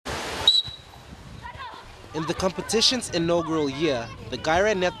In the competition's inaugural year, the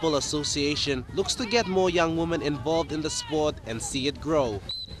Gaire Netball Association looks to get more young women involved in the sport and see it grow.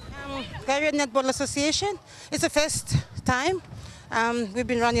 Gaire Netball Association is the first time we've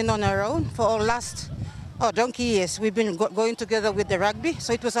been running on our own for our last donkey years. We've been going together with the rugby,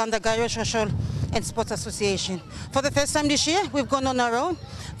 so it was under Gaire Social and Sports Association. For the first time this year, we've gone on our own,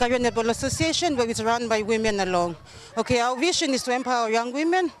 Gaire Netball Association, where it's run by women alone. Okay, our vision is to empower young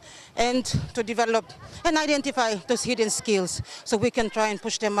women and to develop and identify those hidden skills so we can try and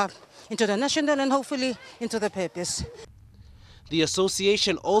push them up into the national and hopefully into the purpose. The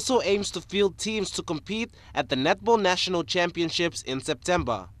association also aims to field teams to compete at the Netball National Championships in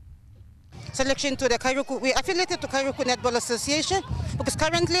September. Selection to the Kairuku, we affiliated to Kairuku Netball Association because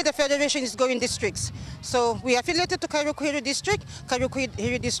currently the federation is going districts. So we affiliated to Kairuku Hiri District. Kairuku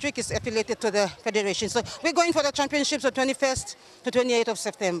Hiri District is affiliated to the federation. So we're going for the championships on 21st to 28th of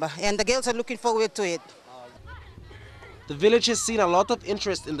September, and the girls are looking forward to it. The village has seen a lot of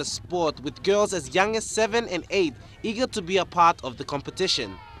interest in the sport, with girls as young as 7 and 8 eager to be a part of the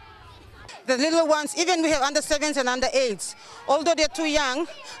competition. The little ones, even we have under 7s and under 8s, although they're too young,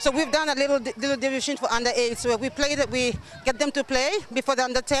 so we've done a little division for under 8s where we get them to play before the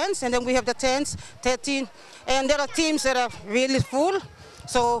under 10s, and then we have the 10s, 13, and there are teams that are really full.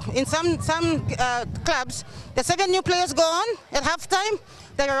 So in some clubs, the 7 new players go on at halftime,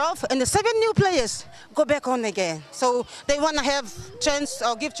 they are off, and the 7 new players go back on again. So they want to have chance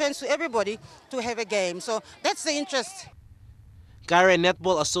or give chance to everybody to have a game. So that's the interest. Gaire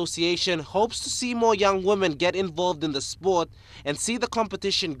Netball Association hopes to see more young women get involved in the sport and see the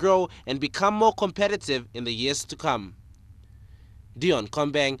competition grow and become more competitive in the years to come. Dion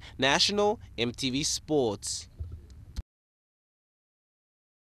Kombang, National EMTV Sports.